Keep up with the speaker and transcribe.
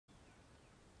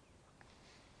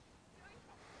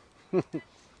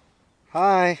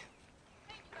Hi.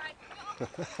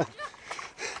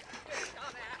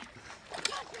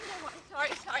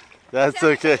 Sorry. That's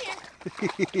okay.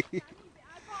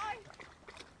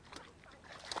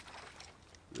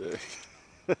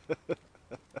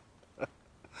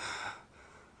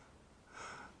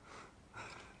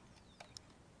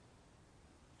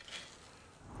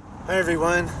 Hi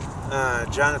everyone,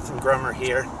 Jonathan Grummer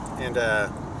here, and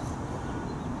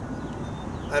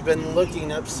I've been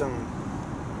looking up some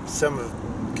of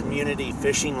community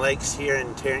fishing lakes here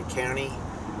in Tarrant County,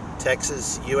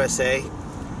 Texas, USA,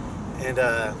 and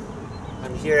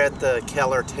I'm here at the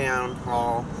Keller Town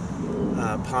Hall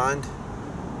pond.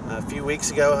 A few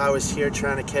weeks ago I was here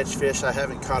trying to catch fish. I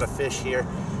haven't caught a fish here,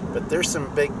 but there's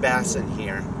some big bass in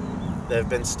here that have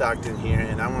been stocked in here,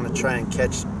 and I want to try and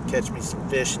catch me some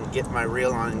fish and get my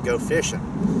reel on and go fishing.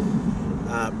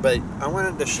 But I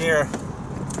wanted to share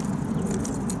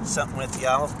something with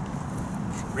y'all.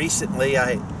 Recently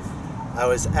I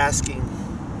was asking,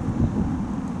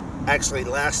 actually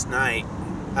last night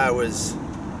I was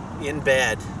in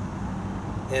bed,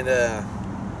 and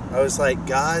I was like,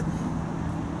 God,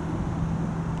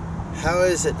 how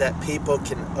is it that people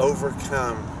can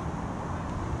overcome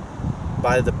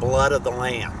by the blood of the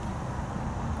Lamb?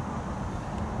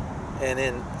 And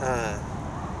then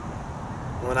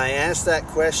when I asked that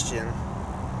question,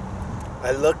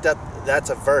 I looked up,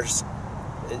 that's a verse,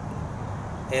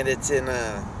 and it's in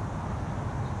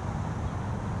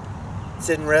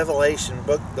Revelation,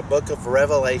 the book of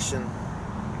Revelation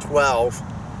 12,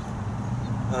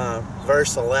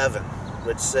 verse 11,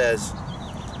 which says,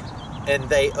 "And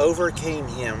they overcame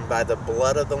him by the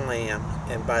blood of the Lamb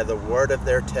and by the word of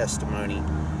their testimony,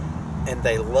 and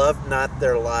they loved not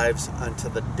their lives unto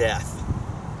the death."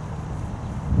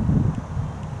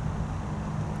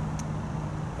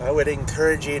 I would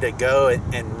encourage you to go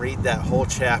and read that whole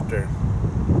chapter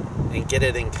and get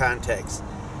it in context.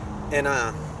 And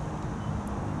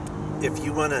if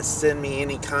you want to send me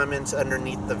any comments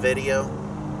underneath the video,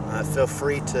 feel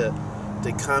free to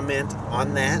comment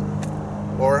on that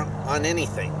or on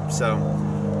anything. So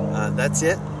that's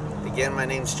it. Again, my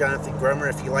name's Jonathan Grummer.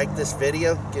 If you like this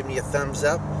video, give me a thumbs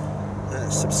up,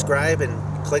 subscribe,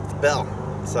 and click the bell.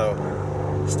 So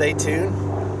stay tuned.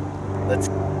 Let's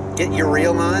get your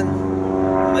reel on,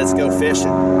 and let's go fishing.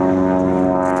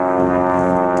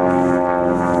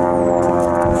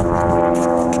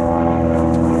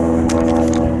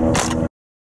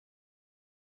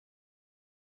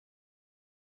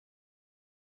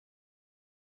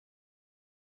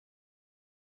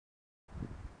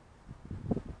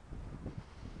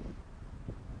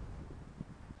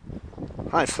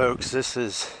 Hi folks, this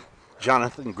is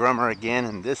Jonathan Grummer again,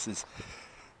 and this is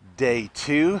day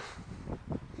 2,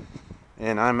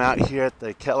 and I'm out here at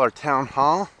the Keller Town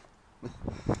Hall,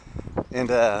 and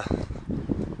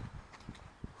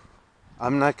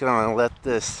I'm not gonna let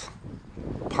this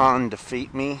pond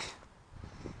defeat me.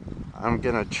 I'm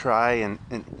gonna try and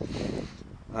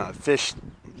fish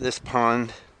this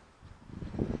pond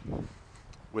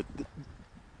with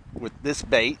this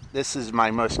bait. This is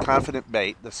my most confident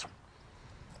bait, this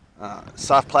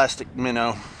soft plastic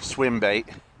minnow swim bait,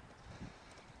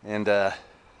 and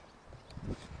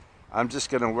I'm just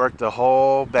going to work the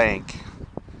whole bank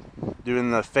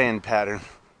doing the fan pattern,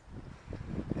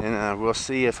 and we'll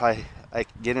see if I can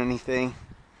get anything.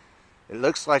 It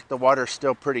looks like the water's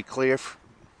still pretty clear.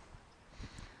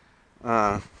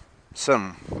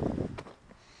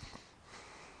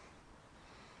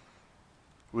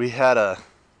 We had a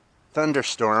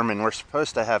thunderstorm, and we're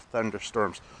supposed to have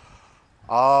thunderstorms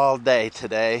all day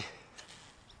today,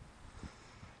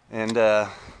 and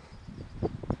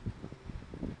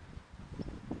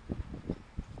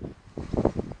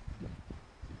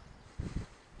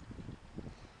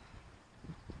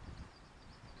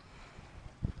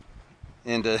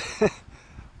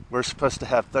we're supposed to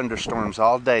have thunderstorms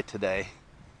all day today,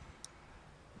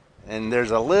 and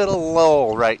there's a little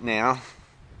lull right now.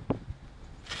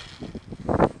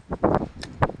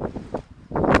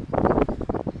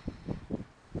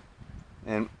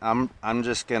 And I'm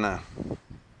just gonna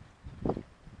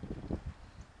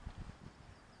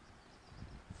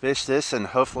fish this, and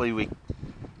hopefully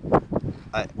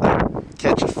I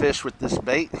catch a fish with this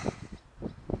bait,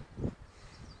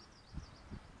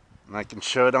 and I can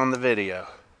show it on the video.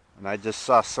 And I just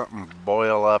saw something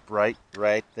boil up right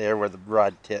there where the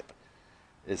rod tip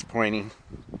is pointing.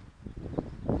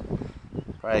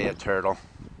 Probably a turtle.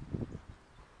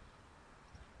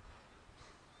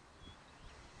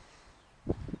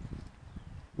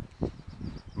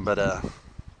 But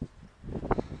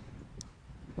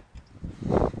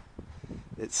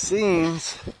it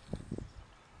seems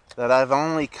that I've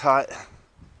only caught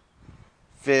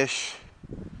fish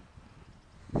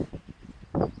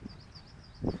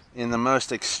in the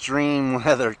most extreme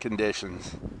weather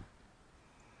conditions.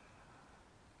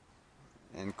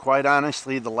 And quite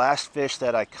honestly, the last fish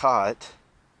that I caught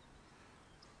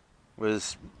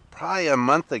was probably a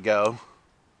month ago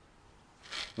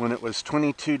when it was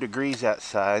 22 degrees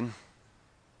outside.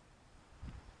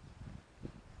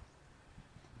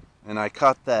 And I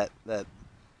caught that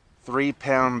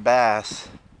 3-pound bass.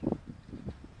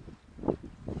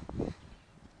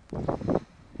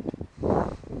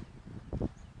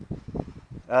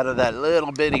 Out of that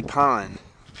little bitty pond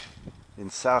in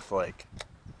South Lake.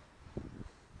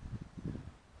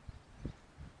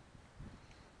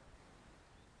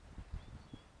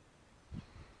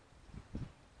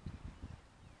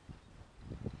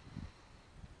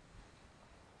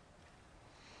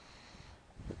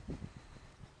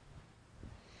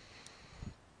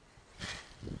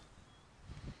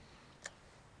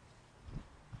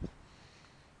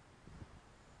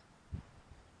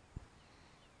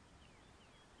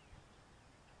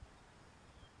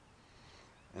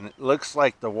 And it looks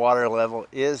like the water level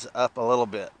is up a little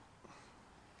bit.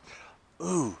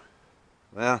 Ooh,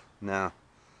 well, no.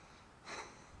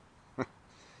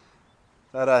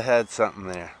 Thought I had something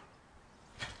there.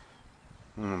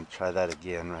 I'm gonna try that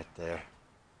again right there.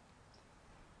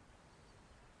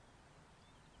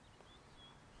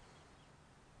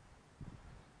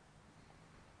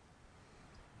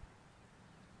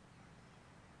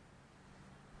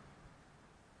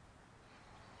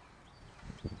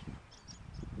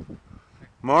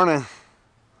 Morning.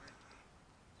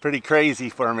 Pretty crazy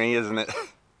for me, isn't it? Oh,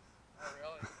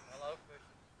 really? I love fishing.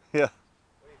 Yeah.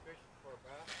 What are you fishing for,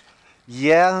 bass?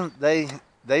 Yeah,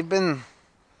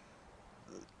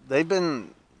 they've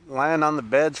been lying on the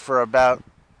beds for about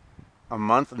a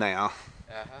month now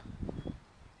Uh-huh.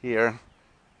 here,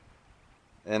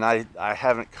 and I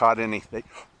haven't caught anything.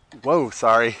 Whoa,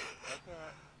 sorry.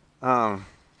 That's all right.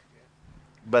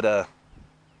 But That's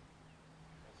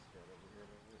good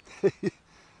over here.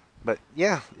 but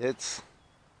yeah, it's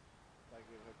Like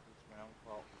it's my own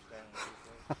fault for standing too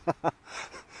close. I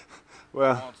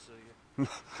well, won't sue you.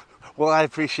 well, I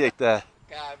appreciate that.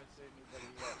 God, I haven't sued anybody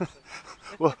yet.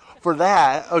 Well, for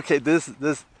that, okay,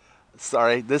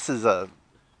 sorry, this is a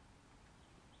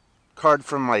card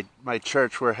from my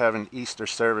church. We're having Easter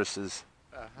services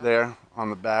there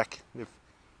on the back. If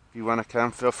you want to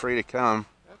come, feel free to come.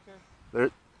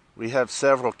 Okay. We have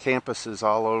several campuses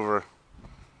all over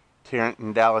Tarrant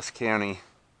and Dallas County.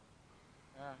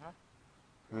 Uh-huh.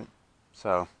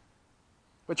 So,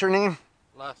 what's your name?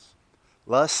 Les.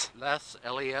 Les?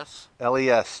 L-E-S.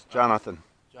 L-E-S, Jonathan.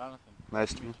 Jonathan.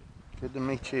 Nice to meet you. Good to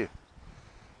meet you.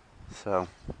 So,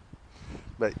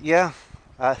 but yeah,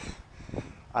 I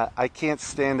can't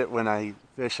stand it when I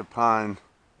fish a pond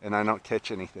and I don't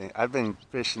catch anything. I've been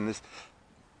fishing this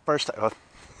first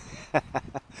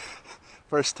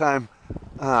time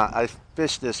I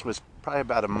fished this was probably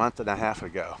about a month and a half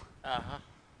ago. Uh-huh.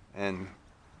 And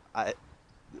I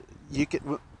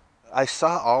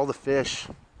saw all the fish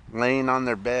laying on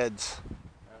their beds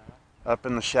up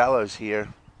in the shallows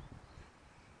here.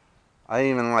 I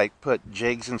even put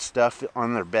jigs and stuff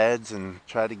on their beds and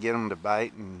tried to get them to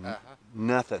bite, and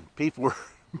nothing. People,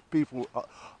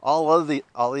 all the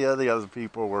other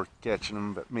people were catching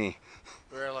them, but me.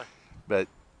 Really? But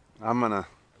I'm gonna.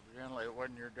 Evidently, it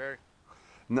wasn't your day.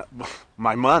 No,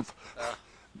 my month.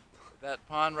 That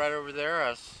pond right over there, I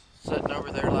was sitting over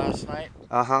there last night.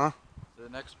 Uh-huh. The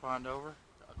next pond over,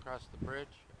 across the bridge,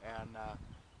 and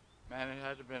man, it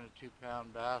had to have been a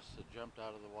 2-pound bass that jumped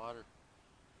out of the water.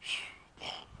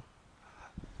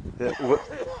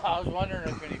 I was wondering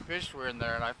if any fish were in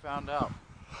there, and I found out.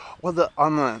 Well,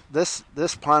 this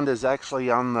pond is actually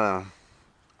on the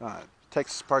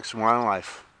Texas Parks and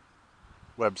Wildlife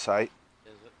website.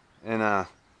 Is it? And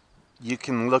you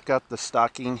can look up the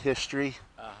stocking history.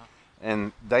 Uh-huh.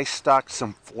 And they stocked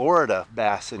some Florida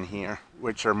bass in here,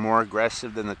 which are more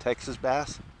aggressive than the Texas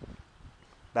bass,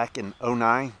 back in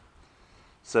 '09.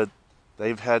 So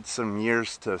they've had some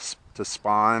years to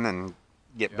spawn and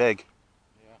get big.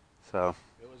 Yeah. So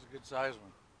it was a good size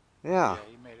one. yeah. Yeah,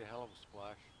 he made a hell of a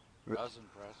splash. I was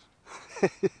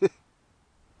impressed.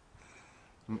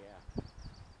 Yeah.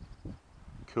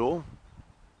 Cool.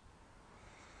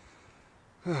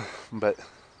 But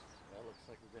That looks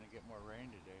like we're gonna get more rain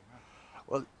today, huh?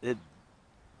 well,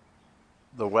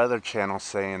 the Weather Channel's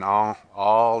saying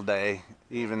all day,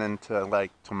 even into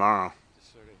tomorrow.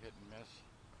 Just sort of hit and miss,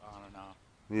 on and off.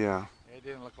 Yeah. It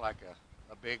didn't look like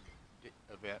a big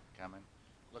event coming.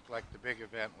 Looked like the big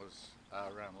event was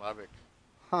around Lubbock.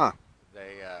 Huh.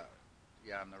 They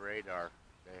yeah, on the radar.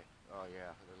 They, oh yeah,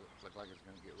 it looked like it's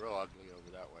going to get real ugly over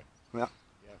that way. Yeah.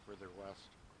 Yeah, further west.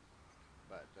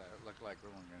 But it looked like we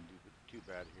weren't going to do too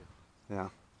bad here. Yeah.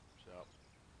 So,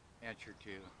 inch or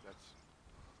two. That's,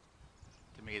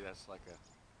 to me, that's like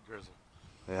a drizzle.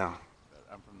 Yeah. But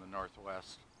I'm from the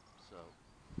northwest, so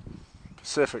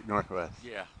Pacific Northwest.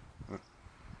 yeah.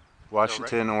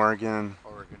 Washington, So, Oregon.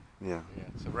 Oregon. Yeah. Yeah.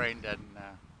 So rain doesn't.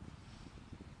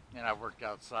 And I've worked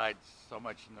outside so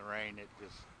much in the rain. It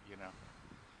just, you know,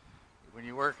 when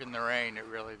you work in the rain, it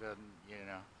really doesn't. You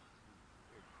know.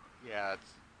 Yeah,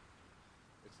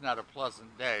 it's not a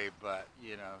pleasant day, but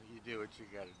you know, you do what you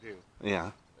got to do.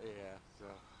 Yeah. Yeah.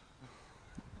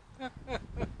 So.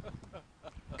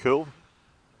 Cool.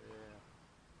 Yeah.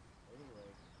 Anyway,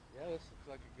 yeah, this looks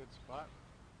like a good spot.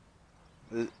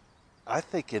 I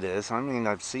think it is. I mean,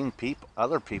 I've seen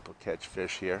other people catch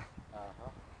fish here.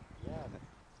 Yeah.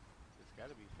 There's got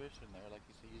to be fish in there, like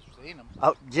you see. You've seen them.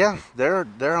 Oh yeah,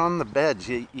 they're on the beds.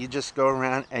 You just go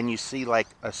around and you see like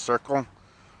a circle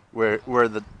where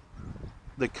the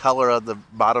color of the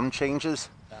bottom changes,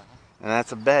 and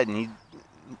that's a bed. And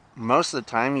most of the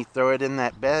time you throw it in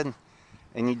that bed,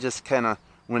 and you just kind of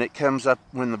when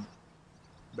the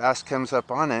bass comes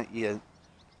up on it, you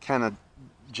kind of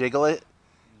jiggle it,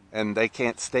 and they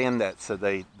can't stand that, so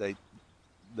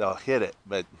they'll hit it.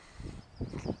 But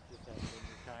Just hasn't been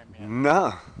your time yet.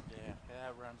 no. Yeah,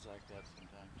 it runs like that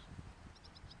sometimes.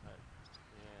 But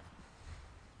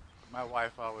yeah, my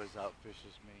wife always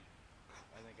outfishes me.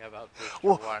 I think I've outfished her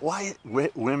Well, once. why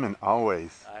women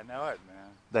always? I know it,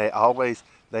 man.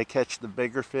 They catch the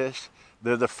bigger fish.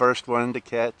 They're the first one to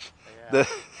catch. Yeah.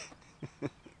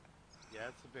 Yeah,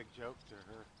 it's a big joke to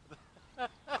her.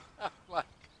 Like,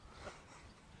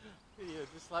 yeah,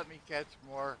 just let me catch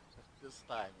more this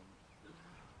time. And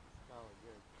it's all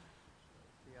good.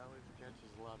 He always catches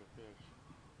a lot of fish.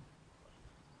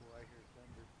 Oh, I hear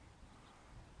thunder.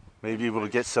 Maybe we'll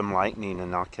get some lightning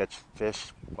and I'll catch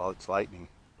fish while it's lightning.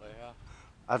 Well, yeah,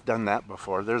 I've done that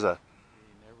before. There's a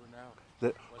you never know.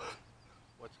 the,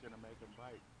 What's going to make them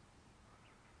bite?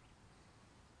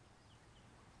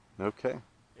 okay.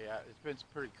 Yeah, it's been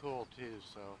pretty cool too.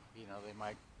 So you know they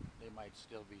might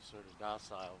still be sort of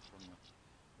docile from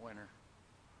the winter.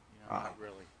 You know, not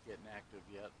really getting active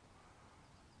yet.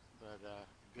 But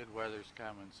good weather's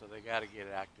coming, so they got to get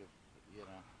active. You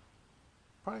know.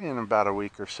 Probably in about a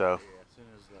week or so. Yeah, as soon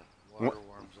as the water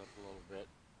warms up a little bit,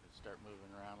 they start moving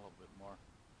around a little bit more.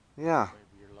 Yeah,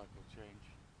 Maybe your luck will change.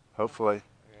 hopefully.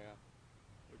 Yeah.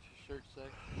 What's your shirt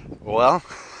say? Well,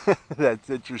 that's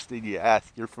interesting you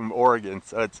ask. You're from Oregon,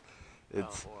 so it's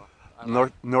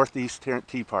Northeast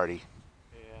Tea Party.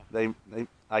 Yeah.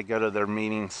 I go to their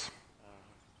meetings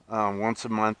once a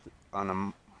month on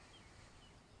a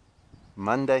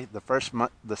Monday,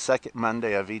 the second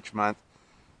Monday of each month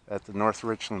at the North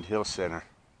Richland Hill Center.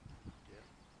 Yeah.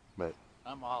 But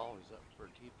I'm always up for a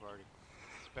tea party,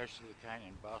 especially the kind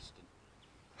in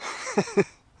Boston.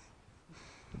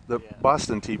 the Yeah.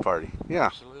 Boston Tea Party. Yeah.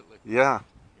 Absolutely. Yeah.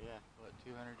 Yeah. What,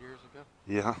 200 years ago?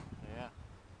 Yeah. Yeah.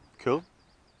 Cool.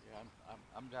 Yeah,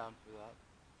 I'm down for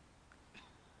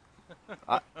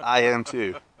that. I am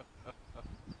too.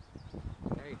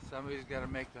 Hey, somebody's got to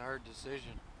make the hard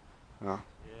decision. Oh,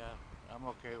 Yeah, I'm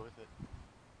okay with it.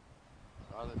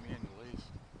 Bother me in the least.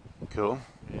 cool.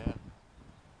 Yeah.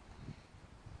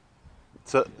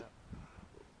 So,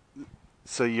 Yeah.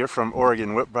 so you're from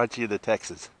Oregon. What brought you to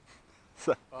Texas?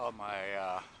 Oh,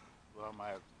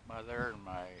 my mother and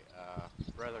my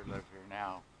brother live here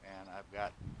now, and I've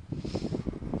got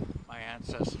my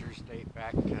ancestors date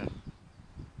back to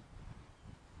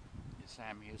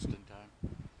Sam Houston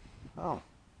time. Oh,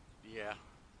 Yeah.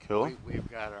 cool. We've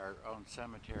got our own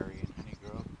cemetery in Honey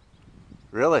Grove.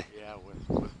 Really? Yeah,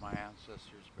 with my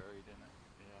ancestors buried in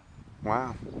it.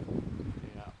 Wow.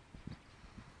 Yeah. Yeah.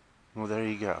 Well, there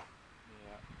you go.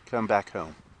 Yeah. Come back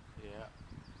home. Yeah.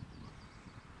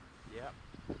 Yep.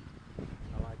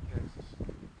 I like Texas.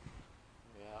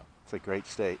 Yeah, It's a great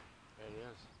state. it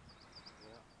is.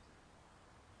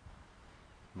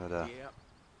 But Yep.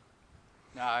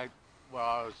 No,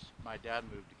 my dad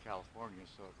moved to California,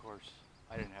 so of course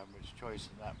I didn't have much choice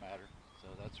in that matter. So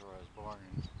that's where I was born.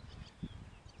 And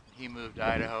he moved to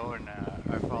Idaho, and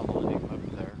I followed him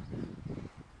up there.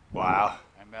 wow.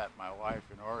 I met my wife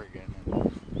in Oregon,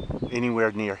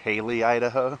 Anywhere near Haley,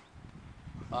 Idaho?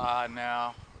 and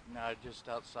no, just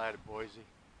outside of Boise.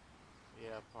 Yeah,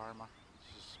 Parma.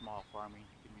 It's just a small farming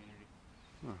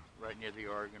community, right near the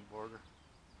Oregon border.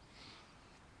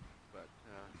 But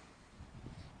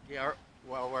yeah,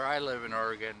 well, where I live in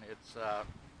Oregon, it's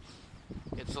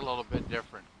a little bit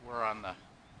different. We're on the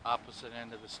opposite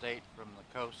end of the state from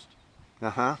the coast,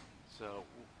 Uh-huh. So,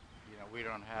 we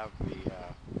don't have the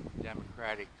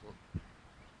democratic,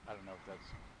 I don't know if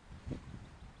that's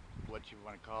what you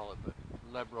want to call it, but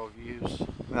liberal views.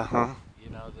 Uh-huh.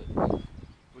 That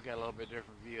we got a little bit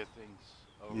different view of things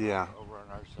Yeah. over on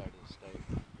our side of the state.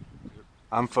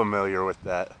 I'm familiar with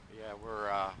that. Yeah,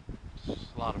 we're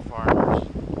just a lot of farmers,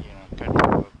 country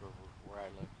folk over where I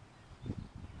live.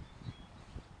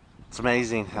 It's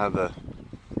amazing how the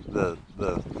the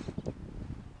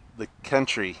the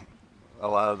country, a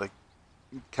lot of the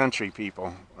country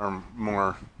people are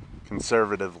more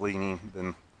conservative leaning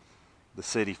than the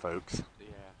city folks. Yeah,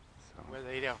 So, where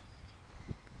they don't,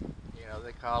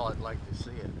 they call it like they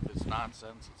see it. If it's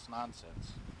nonsense, it's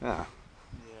nonsense. yeah.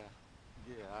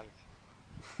 Yeah.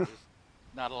 There's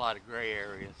not a lot of gray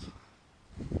areas.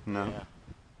 No. Yeah.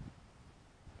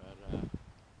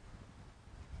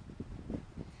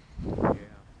 But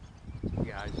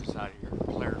yeah, I was just out here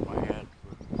clearing my head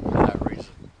for that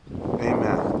reason.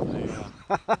 Amen.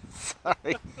 Yeah. Sorry.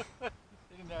 Yeah.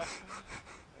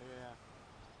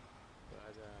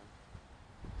 But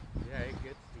yeah, it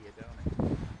gets to you, don't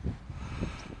it?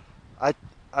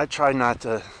 I try not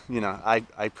to,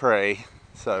 I pray,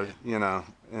 so Yeah.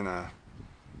 and I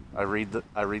read the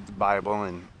Bible,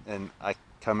 and I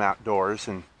come outdoors,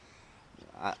 and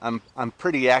I'm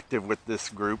pretty active with this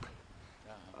group,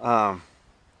 Uh-huh.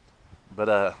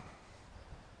 but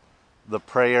the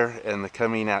prayer and the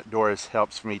coming outdoors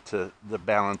helps me to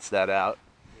balance that out,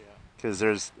 Yeah.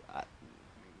 because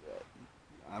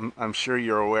I'm sure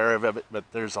you're aware of it, but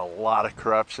there's a lot of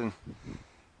corruption,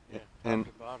 Yeah. and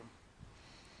Talk about 'em.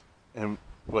 and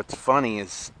what's funny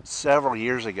is several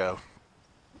years ago,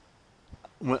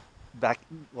 back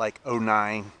like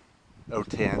 '09,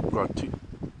 '10, well,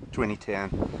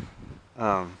 2010,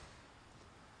 I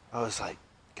was like,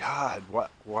 God,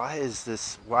 why is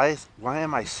this? Why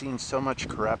am I seeing so much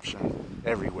corruption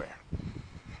everywhere?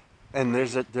 And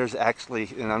there's actually,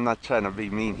 and I'm not trying to be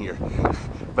mean here,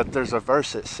 but there's a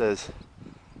verse that says,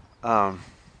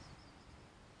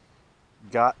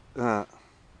 God.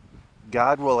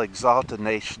 God will exalt the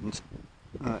nations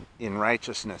in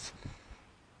righteousness.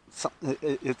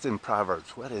 It's in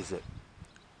Proverbs. What is it?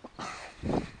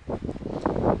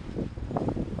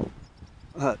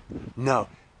 No.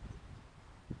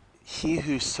 He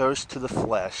who sows to the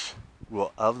flesh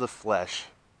will of the flesh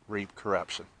reap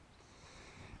corruption.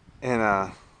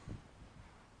 And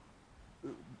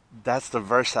that's the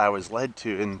verse I was led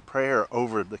to in prayer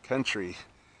over the country.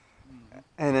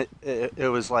 And it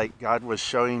was like God was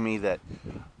showing me that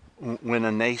when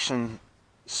a nation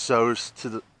sows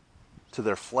to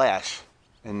their flesh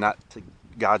and not to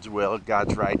God's will,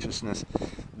 God's righteousness,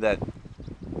 that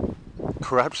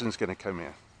corruption's going to come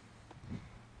in.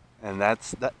 And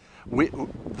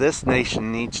this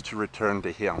nation needs to return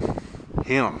to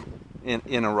Him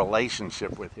in a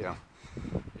relationship with Him.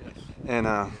 Yes.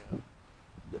 And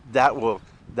that will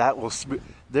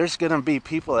there's going to be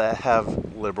people that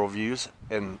have liberal views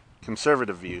and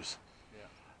conservative views,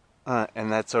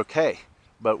 and that's okay.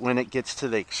 But when it gets to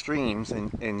the extremes,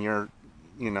 and you're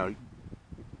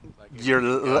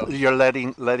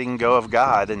letting go of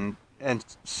God and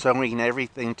sowing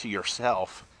everything to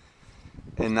yourself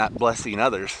and not blessing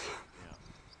others.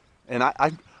 And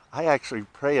I actually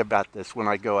pray about this when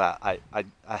I go out. I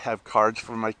have cards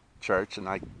for my church, and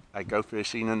I go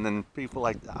fishing, and then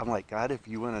I'm like, God, if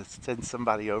you want to send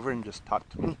somebody over and just talk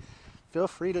to me, feel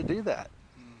free to do that.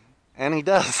 And He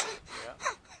does.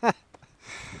 Yeah.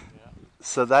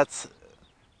 So the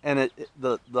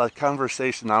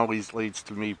conversation always leads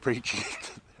to me preaching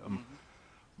to them.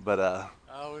 But I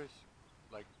always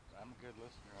I'm a good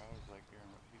listener. I always like hearing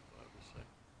what people have to say.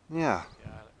 yeah,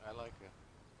 Yeah, I like a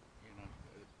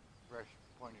fresh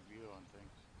point of view on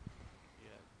things.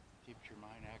 Yeah, keeps your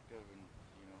mind active and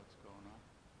you know what's going on.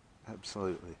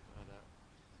 absolutely.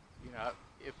 But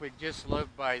if we just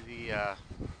lived by the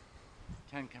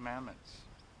Ten Commandments,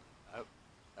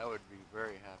 I would be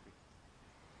very happy.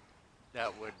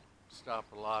 That would stop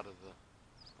a lot of the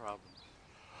problems.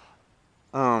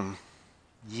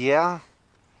 Yeah,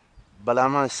 but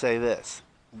I'm going to say this.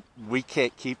 We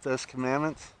can't keep those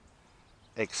commandments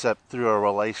except through a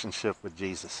relationship with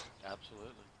Jesus. Absolutely,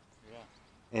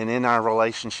 yeah. And in our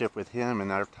relationship with Him,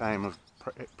 in our time of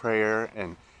prayer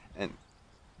and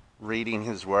reading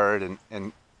His Word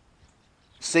and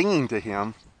singing to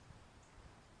Him,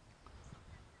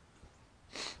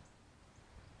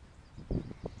 It's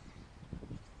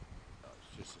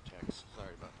just a text. Sorry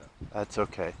about that. that's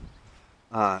okay.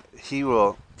 He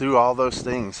will, through all those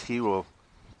things, He will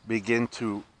begin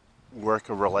to work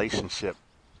a relationship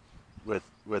with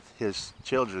His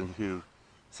children who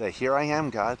say, "Here I am,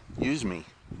 God, use me,"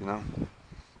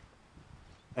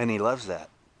 And he loves that.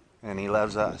 And he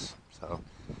loves us. So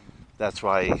that's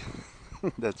why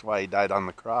that's why he died on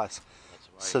the cross.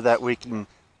 So that we can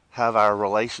have our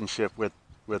relationship with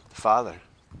the Father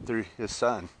through his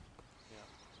Son. Yeah.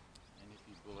 And if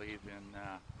you believe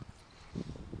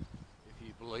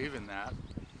in that,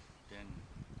 then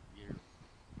you're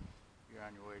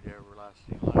on your way to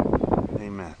everlasting life.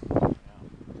 Amen. Yeah.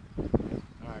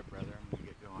 All right, brother, I'm gonna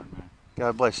get going, man.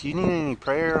 God bless. You need any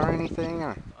prayer or anything?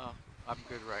 Or? I'm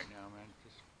good right now, man.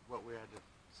 Just what we had to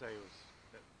say was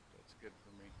that's good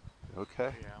for me.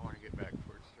 Okay. Yeah, I want to get back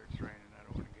before it starts raining. I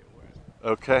don't want to get wet.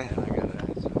 Okay. And I gotta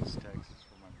answer this text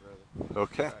for my brother.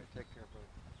 Okay. All right, take care, brother.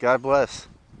 God bless.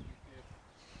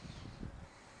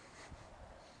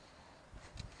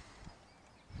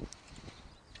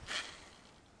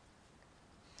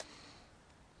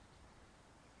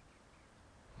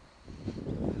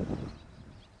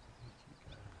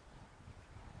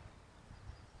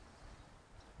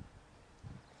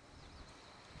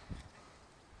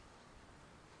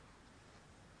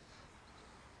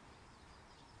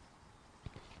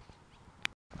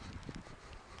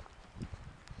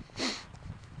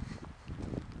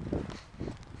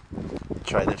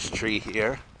 Try this tree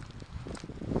here.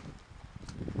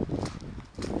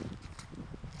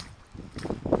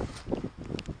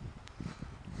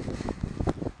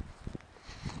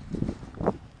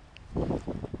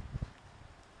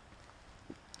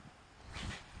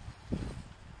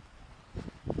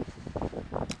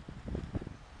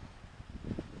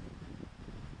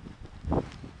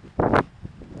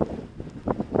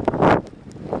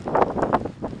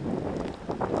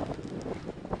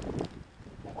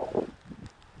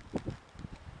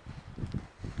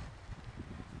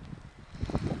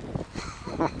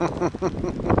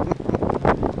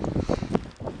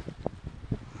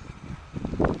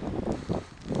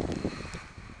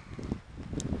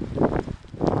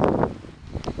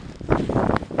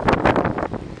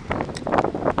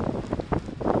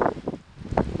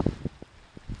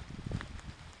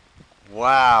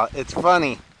 Wow, it's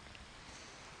funny.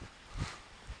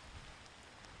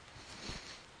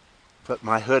 Put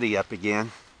my hoodie up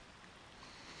again.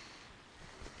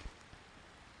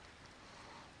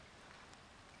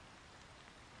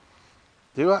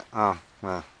 Do I? Oh,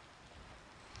 well.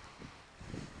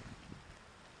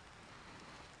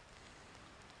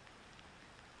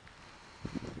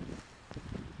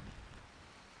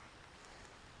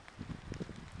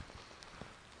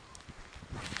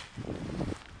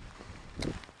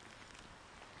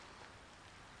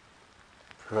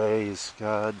 Praise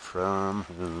God from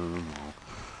whom all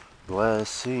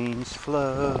blessings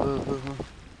flow.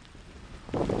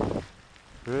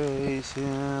 Praise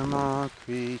him, all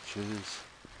creatures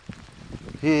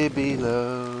here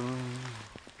below.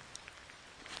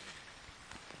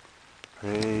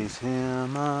 Praise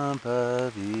him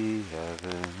above the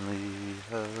heavenly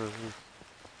host.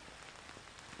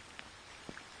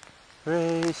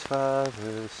 Praise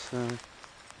Father, Son,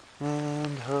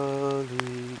 and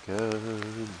Holy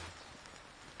Ghost.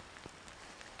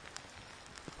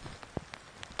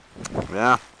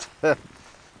 Yeah.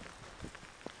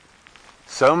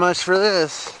 So much for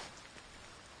this.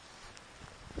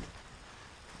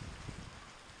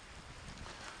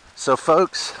 So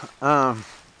folks,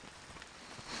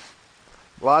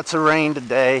 lots of rain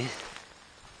today.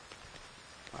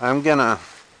 I'm gonna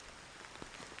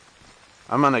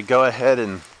go ahead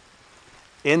and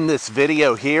end this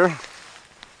video here.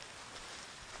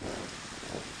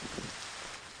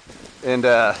 And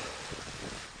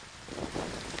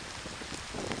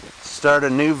start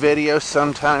a new video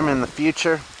sometime in the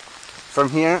future. From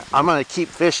here, I'm going to keep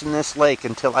fishing this lake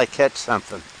until I catch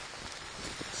something.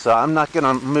 So I'm not going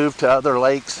to move to other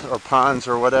lakes or ponds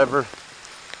or whatever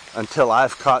until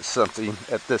I've caught something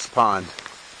at this pond.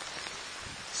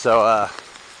 So,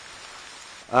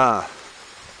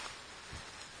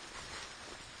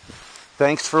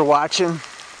 thanks for watching.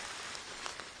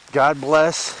 God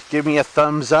bless. Give me a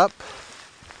thumbs up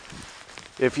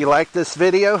if you like this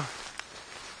video.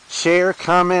 Share,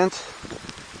 comment,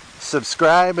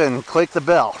 subscribe, and click the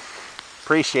bell.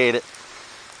 Appreciate it.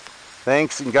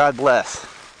 Thanks and God bless.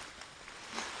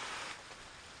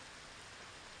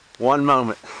 One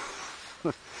moment.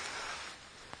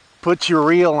 Put your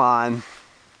reel on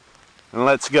and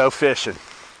let's go fishing.